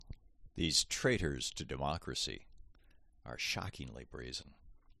These traitors to democracy are shockingly brazen.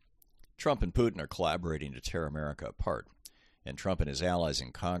 Trump and Putin are collaborating to tear America apart, and Trump and his allies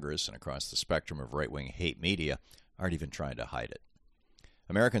in Congress and across the spectrum of right-wing hate media aren't even trying to hide it.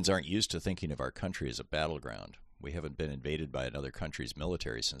 Americans aren't used to thinking of our country as a battleground. We haven't been invaded by another country's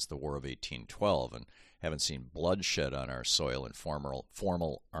military since the War of 1812 and haven't seen bloodshed on our soil in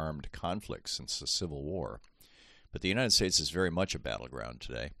formal armed conflicts since the Civil War. But the United States is very much a battleground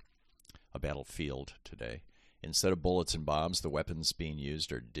today, a battlefield today. Instead of bullets and bombs, the weapons being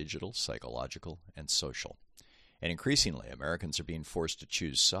used are digital, psychological, and social. And increasingly, Americans are being forced to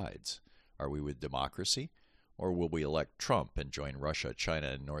choose sides. Are we with democracy, or will we elect Trump and join Russia, China,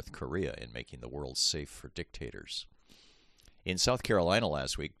 and North Korea in making the world safe for dictators? In South Carolina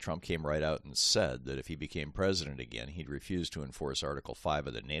last week, Trump came right out and said that if he became president again, he'd refuse to enforce Article 5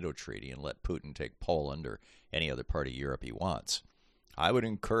 of the NATO treaty and let Putin take Poland or any other part of Europe he wants. I would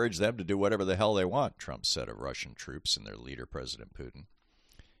encourage them to do whatever the hell they want, Trump said of Russian troops and their leader, President Putin.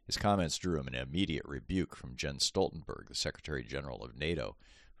 His comments drew him an immediate rebuke from Jens Stoltenberg, the Secretary General of NATO,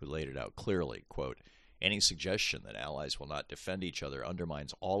 who laid it out clearly, quote, "Any suggestion that allies will not defend each other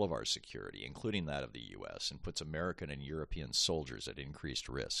undermines all of our security, including that of the U.S., and puts American and European soldiers at increased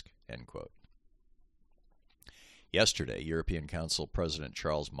risk," end quote. Yesterday, European Council President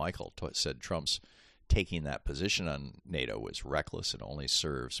Charles Michel said Trump's taking that position on NATO was reckless and only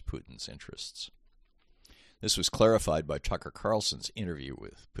serves Putin's interests. This was clarified by Tucker Carlson's interview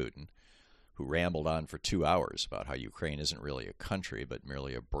with Putin, who rambled on for 2 hours about how Ukraine isn't really a country, but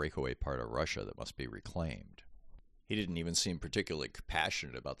merely a breakaway part of Russia that must be reclaimed. He didn't even seem particularly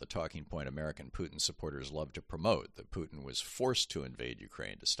passionate about the talking point American Putin supporters love to promote, that Putin was forced to invade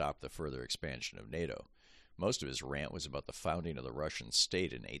Ukraine to stop the further expansion of NATO. Most of his rant was about the founding of the Russian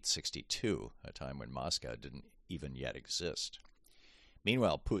state in 862, a time when Moscow didn't even yet exist.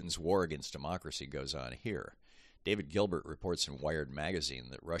 Meanwhile, Putin's war against democracy goes on here. David Gilbert reports in Wired magazine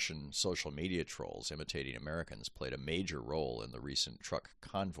that Russian social media trolls imitating Americans played a major role in the recent truck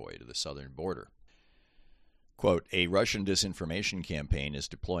convoy to the southern border. Quote, "A Russian disinformation campaign is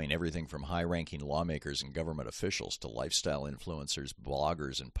deploying everything from high-ranking lawmakers and government officials to lifestyle influencers,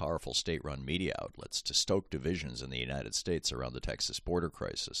 bloggers, and powerful state-run media outlets to stoke divisions in the United States around the Texas border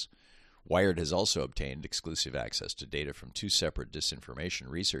crisis. Wired has also obtained exclusive access to data from 2 separate disinformation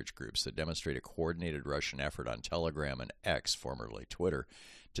research groups that demonstrate a coordinated Russian effort on Telegram and X, formerly Twitter,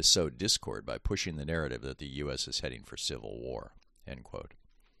 to sow discord by pushing the narrative that the U.S. is heading for civil war," end quote.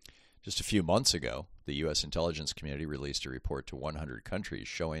 Just a few months ago, the U.S. intelligence community released a report to 100 countries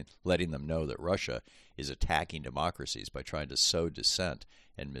letting them know that Russia is attacking democracies by trying to sow dissent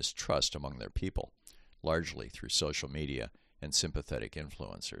and mistrust among their people, largely through social media and sympathetic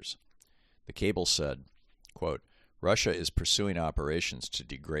influencers. The cable said, quote, "Russia is pursuing operations to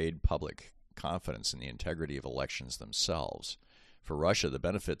degrade public confidence in the integrity of elections themselves. For Russia, the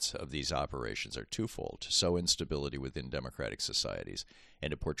benefits of these operations are twofold: to sow instability within democratic societies and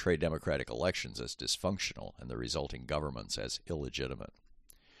to portray democratic elections as dysfunctional and the resulting governments as illegitimate."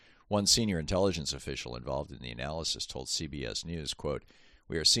 One senior intelligence official involved in the analysis told CBS News, quote,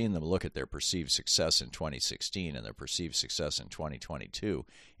 "We are seeing them look at their perceived success in 2016 and their perceived success in 2022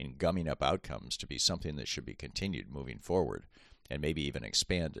 in gumming up outcomes to be something that should be continued moving forward and maybe even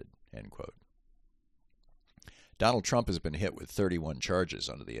expanded," end quote. Donald Trump has been hit with 31 charges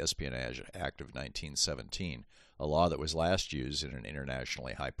under the Espionage Act of 1917, a law that was last used in an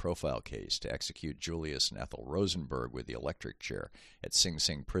internationally high-profile case to execute Julius and Ethel Rosenberg with the electric chair at Sing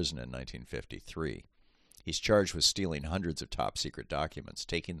Sing Prison in 1953. He's charged with stealing hundreds of top-secret documents,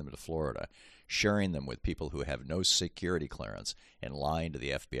 taking them to Florida, sharing them with people who have no security clearance, and lying to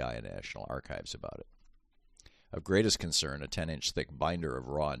the FBI and National Archives about it. Of greatest concern, a 10-inch thick binder of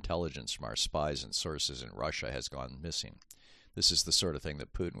raw intelligence from our spies and sources in Russia has gone missing. This is the sort of thing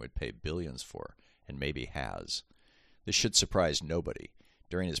that Putin would pay billions for, and maybe has. This should surprise nobody.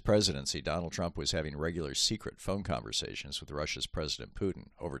 During his presidency, Donald Trump was having regular secret phone conversations with Russia's President Putin.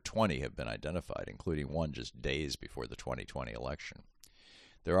 Over 20 have been identified, including one just days before the 2020 election.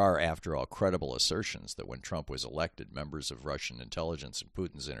 There are, after all, credible assertions that when Trump was elected, members of Russian intelligence and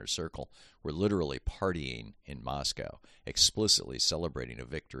Putin's inner circle were literally partying in Moscow, explicitly celebrating a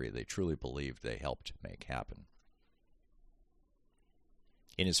victory they truly believed they helped make happen.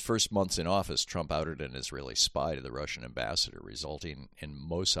 In his first months in office, Trump outed an Israeli spy to the Russian ambassador, resulting in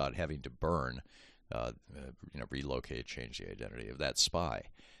Mossad having to relocate, change the identity of that spy.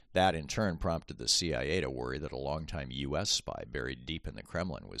 That, in turn, prompted the CIA to worry that a longtime U.S. spy buried deep in the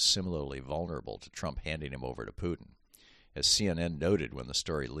Kremlin was similarly vulnerable to Trump handing him over to Putin. As CNN noted when the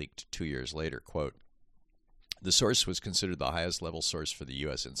story leaked 2 years later, quote, The source was considered the highest level source for the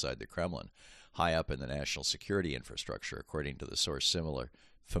U.S. inside the Kremlin, high up in the national security infrastructure, according to the source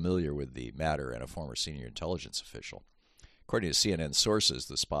familiar with the matter and a former senior intelligence official. According to CNN sources,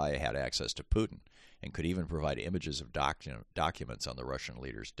 the spy had access to Putin and could even provide images of documents on the Russian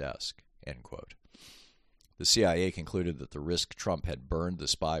leader's desk, end quote. The CIA concluded that the risk Trump had burned the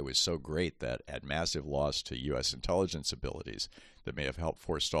spy was so great that, at massive loss to U.S. intelligence abilities that may have helped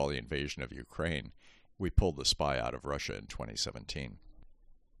forestall the invasion of Ukraine, we pulled the spy out of Russia in 2017.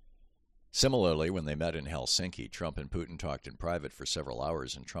 Similarly, when they met in Helsinki, Trump and Putin talked in private for several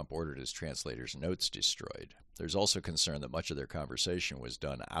hours, and Trump ordered his translator's notes destroyed. There's also concern that much of their conversation was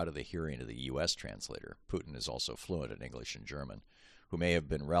done out of the hearing of the U.S. translator. Putin is also fluent in English and German, who may have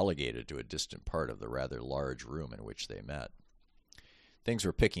been relegated to a distant part of the rather large room in which they met. Things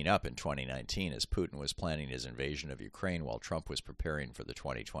were picking up in 2019 as Putin was planning his invasion of Ukraine while Trump was preparing for the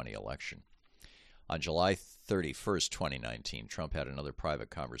 2020 election. On July 31st, 2019, Trump had another private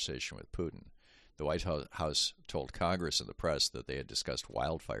conversation with Putin. The White House told Congress and the press that they had discussed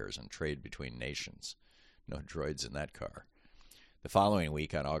wildfires and trade between nations. No droids in that car. The following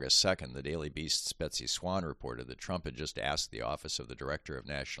week, on August 2nd, the Daily Beast's Betsy Swan reported that Trump had just asked the Office of the Director of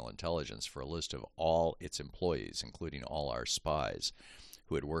National Intelligence for a list of all its employees, including all our spies,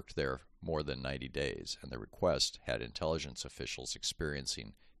 who had worked there more than 90 days, and the request had intelligence officials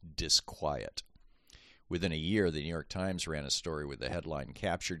experiencing disquiet. Within a year, the New York Times ran a story with the headline,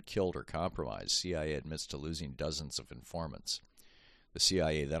 "Captured, Killed, or Compromised. CIA admits to losing dozens of informants." The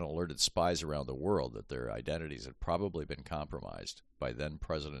CIA then alerted spies around the world that their identities had probably been compromised by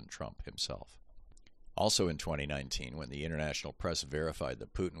then-President Trump himself. Also in 2019, when the international press verified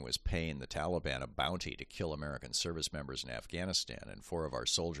that Putin was paying the Taliban a bounty to kill American service members in Afghanistan, and 4 of our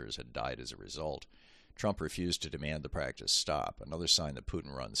soldiers had died as a result, Trump refused to demand the practice stop, another sign that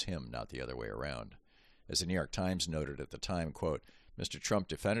Putin runs him, not the other way around. As the New York Times noted at the time, quote, Mr. Trump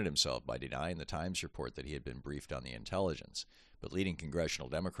defended himself by denying the Times report that he had been briefed on the intelligence, but leading congressional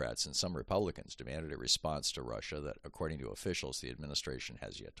Democrats and some Republicans demanded a response to Russia that, according to officials, the administration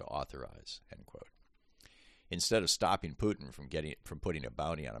has yet to authorize, end quote. Instead of stopping Putin from putting a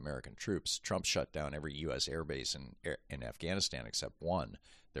bounty on American troops, Trump shut down every U.S. airbase in Afghanistan except one.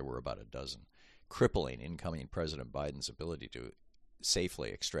 There were about a dozen, crippling incoming President Biden's ability to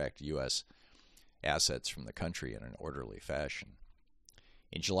safely extract U.S. assets from the country in an orderly fashion.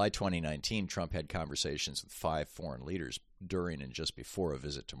 In July 2019, Trump had conversations with 5 foreign leaders during and just before a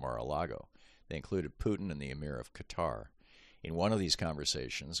visit to Mar-a-Lago. They included Putin and the Emir of Qatar. In one of these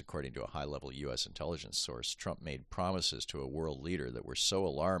conversations, according to a high-level U.S. intelligence source, Trump made promises to a world leader that were so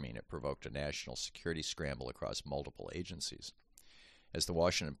alarming it provoked a national security scramble across multiple agencies. As the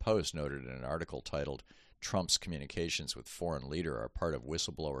Washington Post noted in an article titled, Trump's communications with foreign leader are part of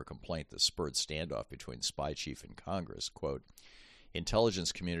whistleblower complaint that spurred standoff between spy chief and Congress, quote,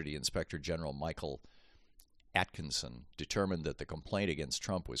 Intelligence Community Inspector General Michael Atkinson determined that the complaint against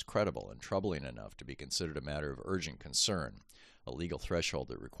Trump was credible and troubling enough to be considered a matter of urgent concern, a legal threshold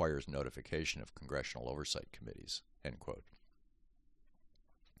that requires notification of congressional oversight committees, end quote.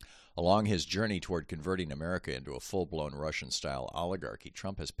 Along his journey toward converting America into a full-blown Russian-style oligarchy,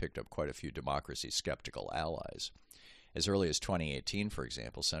 Trump has picked up quite a few democracy-skeptical allies. As early as 2018, for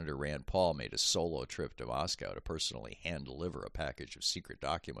example, Senator Rand Paul made a solo trip to Moscow to personally hand-deliver a package of secret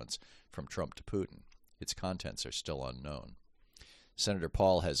documents from Trump to Putin. Its contents are still unknown. Senator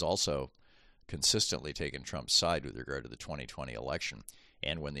Paul has also consistently taken Trump's side with regard to the 2020 election,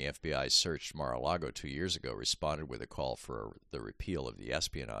 and when the FBI searched Mar-a-Lago 2 years ago, responded with a call for the repeal of the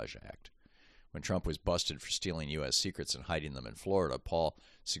Espionage Act. When Trump was busted for stealing U.S. secrets and hiding them in Florida, Paul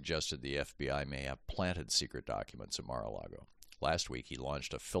suggested the FBI may have planted secret documents at Mar-a-Lago. Last week, he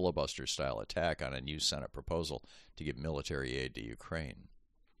launched a filibuster-style attack on a new Senate proposal to give military aid to Ukraine.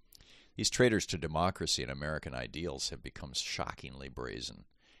 These traitors to democracy and American ideals have become shockingly brazen,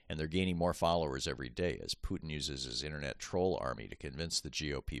 and they're gaining more followers every day as Putin uses his internet troll army to convince the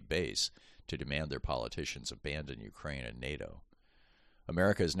GOP base to demand their politicians abandon Ukraine and NATO.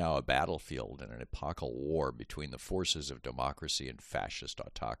 America is now a battlefield in an epochal war between the forces of democracy and fascist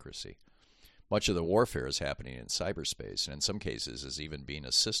autocracy. Much of the warfare is happening in cyberspace, and in some cases is even being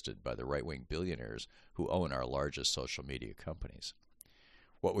assisted by the right-wing billionaires who own our largest social media companies.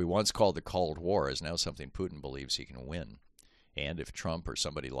 What we once called the Cold War is now something Putin believes he can win. And if Trump or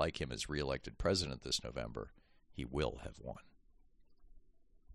somebody like him is reelected president this November, he will have won.